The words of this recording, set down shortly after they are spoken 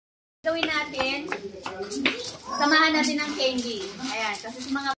Gawin natin, samahan natin ng candy. Ayan, kasi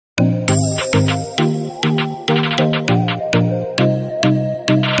sa mga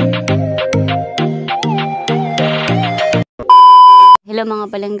Hello mga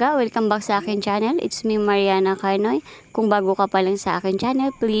palangga, welcome back sa akin channel. It's me, Ariana. Kung bago ka pa lang sa akin channel,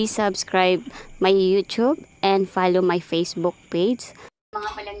 please subscribe my YouTube and follow my Facebook page.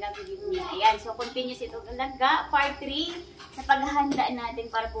 Mga palangga, good evening. Ayan, so continuous ito langga, part 3 sa paghahanda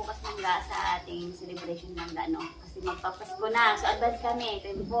natin para bukas langga sa ating celebration langga, no? Kasi magpapasko na. So advance kami,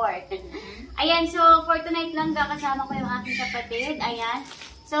 24. Ayan, so for tonight langga, kasama ko yung aking kapatid. Ayan.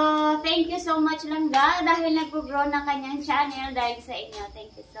 So, thank you so much langga dahil nag-grow ng kanyang channel dahil sa inyo.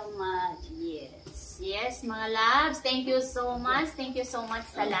 Thank you so much. Yes, mga loves. Thank you so much. Thank you so much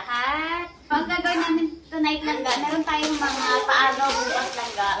sa lahat. Ang gagawin namin tonight langga, meron tayong mga paagaw bukas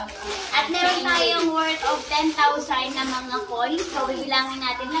langga. At meron tayong worth of 10,000 na mga coins. So, bibilangin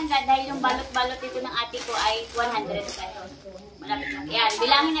natin langga dahil yung balot-balot ito ng ate ko ay 100 pesos. Malapit lang. Yan,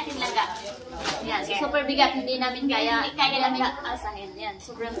 bilangin natin langga. Yan, so super bigat. Hindi namin kaya. Hindi kaya namin asahin. Yan,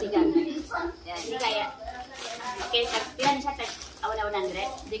 sobrang bigat. Yan, hindi kaya. Okay, pila niya siya? Wala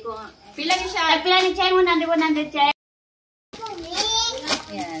 100? Hindi ko. Pila niya siya? Pila niya siya? 100 siya?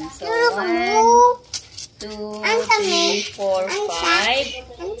 Yan, so 1, 2, 3, 4,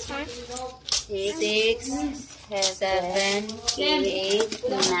 5, 6, 7,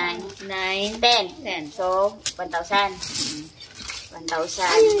 8, 9, 10. So, 1,000. 1,000. 1,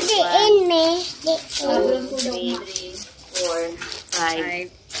 2, 3, 4,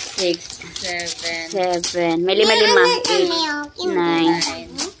 5, 6, 7. May 5, 8, 9,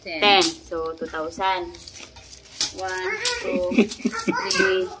 10. So, 2,000. 1, 2,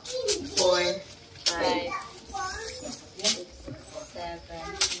 3, 4, 5, 6,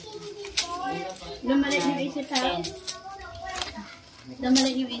 7. Lumalit yung isip ha?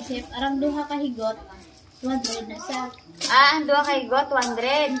 Lumalit yung isip. Arang duha kahigot. 200 na siya. Ang duha kahigot,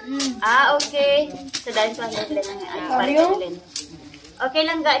 200. Okay. So, dahil 200 lang ang okay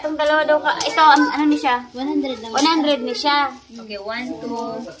lang ga. Itong dalawa daw ka. Ito, ano ni siya? 100 lang. 100 ni siya. Okay, 1, 2,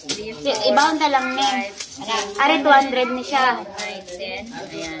 3, 4, ibaon na lang ni. Are 200 ni siya. 9, 10.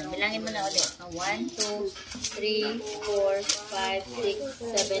 Ayan. Bilangin mo na ulit. 1, 2, 3, 4, 5, 6,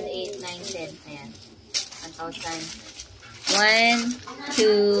 7, 8, 9, 10. Ayan. 1,000. 1,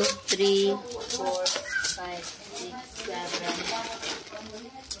 2, 3, 4, 5, 6, 7,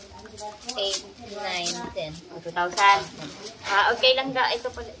 8, 9, 10. 2,000. Okay lang ga. Ito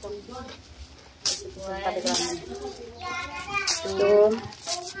pala. 2,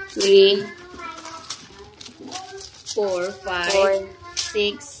 3, 4, 5,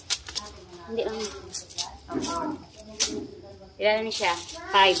 6. Hindi lang. Ilan na siya?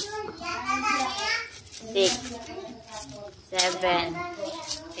 5, 6, 7,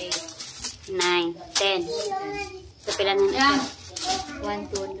 8, 9, 10. So, pila na siya?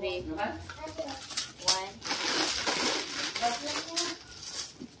 1, 2, 3. 1.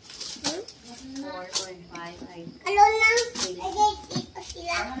 4, 5, 5. Ano lang? Nag-isip pa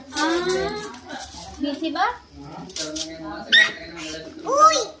sila. Busy ba?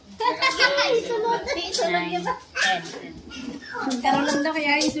 Uy! Isulot. Isulot niya ba? 10. Karoon lang daw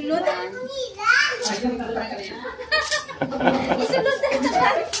kaya isulot. Isulot na ito ba?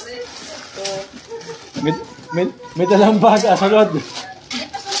 May talang bag, salod. Hindi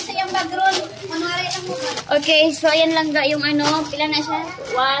pa sunod sa iyang background. Manwari lang mo ba? Okay, so ayan lang ga yung ano. Pila na siya?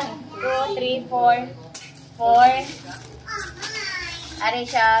 1, 2, 3, 4. 4. Ari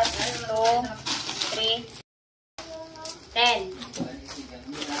siya. 2, 3, 10.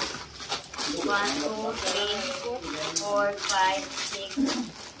 1, 2, 3, 4, 5, 6,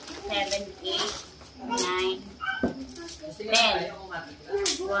 7, 8, 9, 10.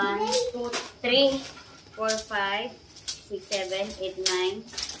 1, 3, 4, 5, 6, 7, 8, 9,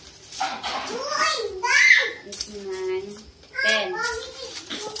 10.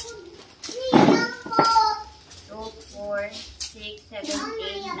 2, 4, 6, 7,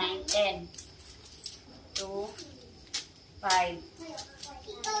 8, 9, 10. 2, 5,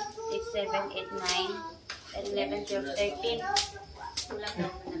 6, 7, 8, 9, 11, 12, 13. Kulang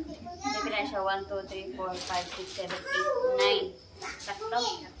na muna. Ito na siya. 1, 2, 3, 4, 5, 6, 7, 8, 9. Sakto?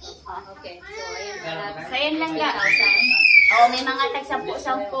 Okay. So, ayan. So, ayan lang ya. Oh, may mga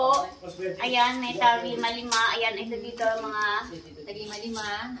tag-sampu-sampu. Ayan, may tag-lima-lima. Ayan, ito dito mga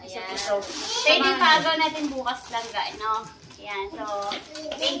tag-lima-lima. Ayan. So, pwede paagaw natin bukas lang ga, no? Ayan. So,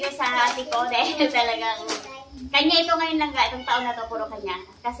 thank you sa ate ko dahil talagang kanya ito ngayon lang ga, itong taon na to puro kanya.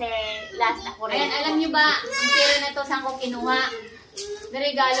 Kasi last ako rin. Ayan, alam nyo ba, ang pera na to saan ko kinuha?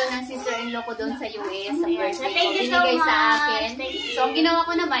 Niregalo ng sister-in-law ko doon sa US sa birthday ko. Thank you so Binigay sa much. akin. So, ang ginawa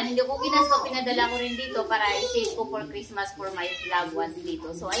ko naman, hindi ko ginasto, pinadala ko rin dito para i-save ko for Christmas for my loved ones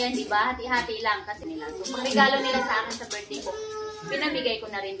dito. So, ayan, di ba? Hati-hati lang kasi nila. So, pag regalo nila sa akin sa birthday ko, pinamigay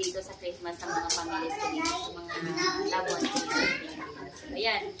ko na rin dito sa Christmas sa mga families ko dito, sa mga loved ones ko dito. So,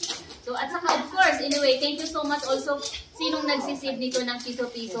 ayan. So, at saka, of course, anyway, thank you so much also sinong nagsisave nito ng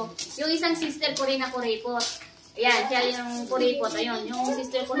piso-piso. Yung isang sister ko rin na kuripot. Ayan, siya yung kuripot. Ayun, yung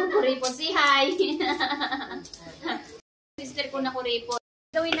sister ko na kuripot. Say hi! Sister ko na kuripot.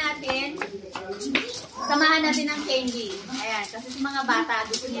 Gawin natin, samahan natin ng candy. Ayan, kasi sa mga bata,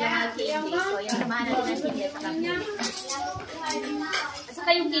 gusto nila ng candy. So, ayan, samahan natin ng candy at saka candy. At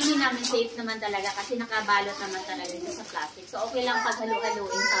saka yung candy namin safe naman talaga kasi nakabalot naman talaga ito sa plastic. So, okay lang pag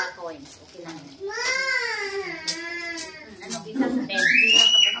halu-haluin sa coins. Okay lang. Ano, bisa sa 10?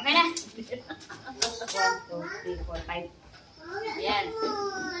 Okay na? 1, 2, 3, 4, 5. Ayan.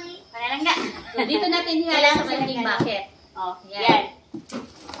 Para lang na. So, dito natin hihala sa malaking bucket. Oh, yan.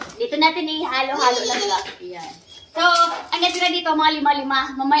 Dito natin ihalo-halo lang lang. Ayan. So, ang natira dito, mga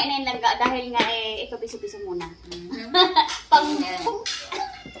 5-5. Mamaya na yung langga dahil nga ito piso-piso muna. Pang... Yan.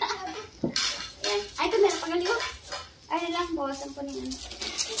 Ay, ito meron pang aliw. Ay, lang, bawasan ko ning...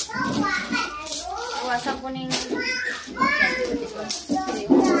 Bawasan ko ning...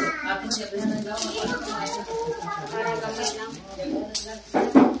 Para gamay lang.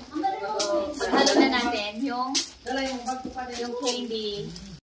 Maghalo na natin yung candy.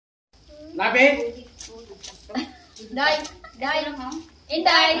 Labi! Day! Day!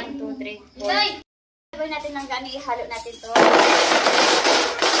 Inday! 1, 2, 3, 4. Day! Gawin natin ng gano'n, ihalo natin to.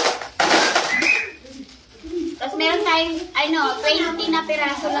 Tapos meron tayong, 20 na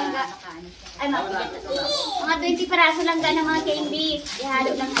piraso lang ga. Ay, mga 20 piraso lang ga ng mga candies.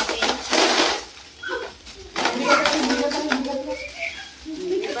 Ihalo lang natin.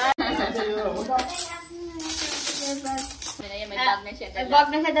 Diba? May bag na siya. Bag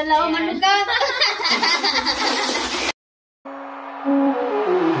na sa dalawa, manuga.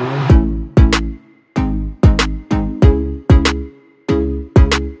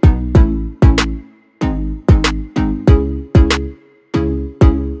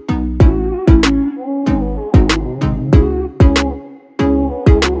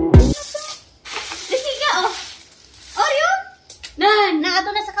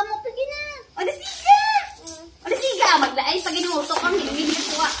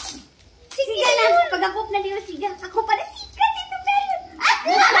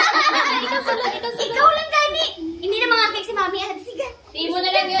 Ikaw lang gani. Hindi na mga cake si Mami. Sige. Tingin mo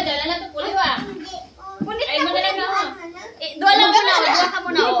na lang yun. Dala na ito puliw ah. Punit Ay mo na lang ako. Dua lang muna. Dua ka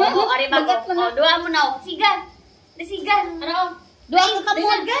muna. Ari bago. Dua muna. Siga. Siga. Ano? Dua ka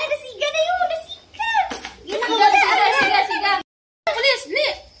muna. Siga na yun. Siga. Siga. Pulis, li.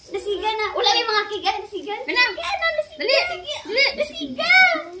 Siga na. Wala yung mga cake. Siga. Dali. Siga.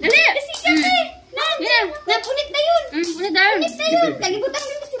 Dali. Siga. Punit na yun. Punit na yun. Lagi butang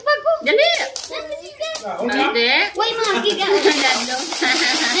yun si bago. Dali. Siga. Hindi. Why mga cake? Dalo.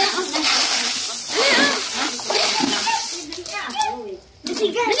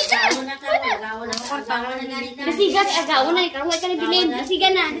 Nasiga. Nasiga kay agaw na ikaw ka bilin. Nasiga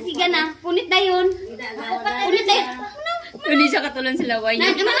na. Punit na yun. Punit na yun. Hindi siya katulong sa laway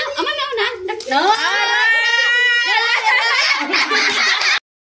niya. Ama na. No.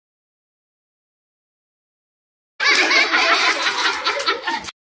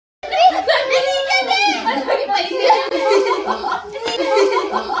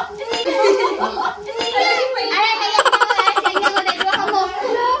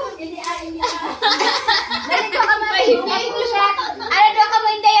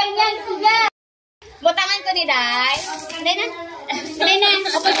 Butangan ko ni Day. Dali na.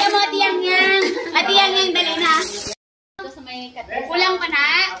 Upod ka mo, atiyang-yang. Atiyang-yang, dali na. Kulang pa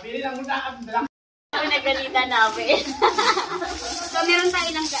na. Ako nagalita namin. So, meron tayo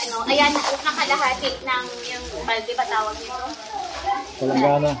ng ano. Ayan, nakalahati ng yung balde ba tawag nito?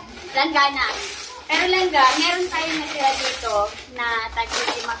 Palanggana. Langgana. Pero langga, meron tayong natira dito na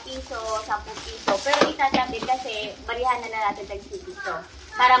tagli 5 piso, 10 piso. Pero itatapit kasi barihan na natin tagli piso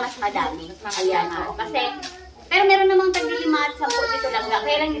para mas madami. Ayan, oo. Kasi, pero meron namang tagli 5 at 10 dito langga.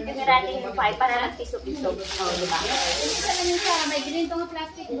 Kaya lang yung tinira natin yung 5 para lang piso-piso. Oo, diba? May ginito nga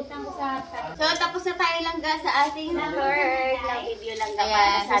plastic. Butang ko sa... So, tapos na tayo langga sa ating third na video langga.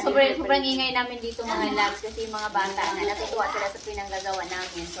 Ayan. Sobrang ingay namin dito mga loves kasi yung mga bata na natutuwa sila sa pinanggagawa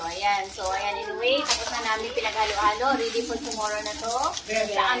namin. So, ayan. Anyway, tapos na namin pinaghalo-halo. Ready for tomorrow na to.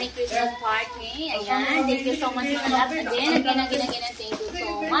 Sa aming Christmas party. Ayan. Thank you so much mga loves. Again, thank you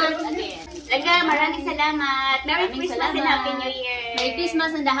so much. Again. Langga, maraming salamat. Merry Maraming Christmas and salamat. Happy New Year. Merry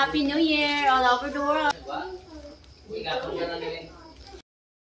Christmas and a Happy New Year all over the world. Diba? Hindi ka kung gano'n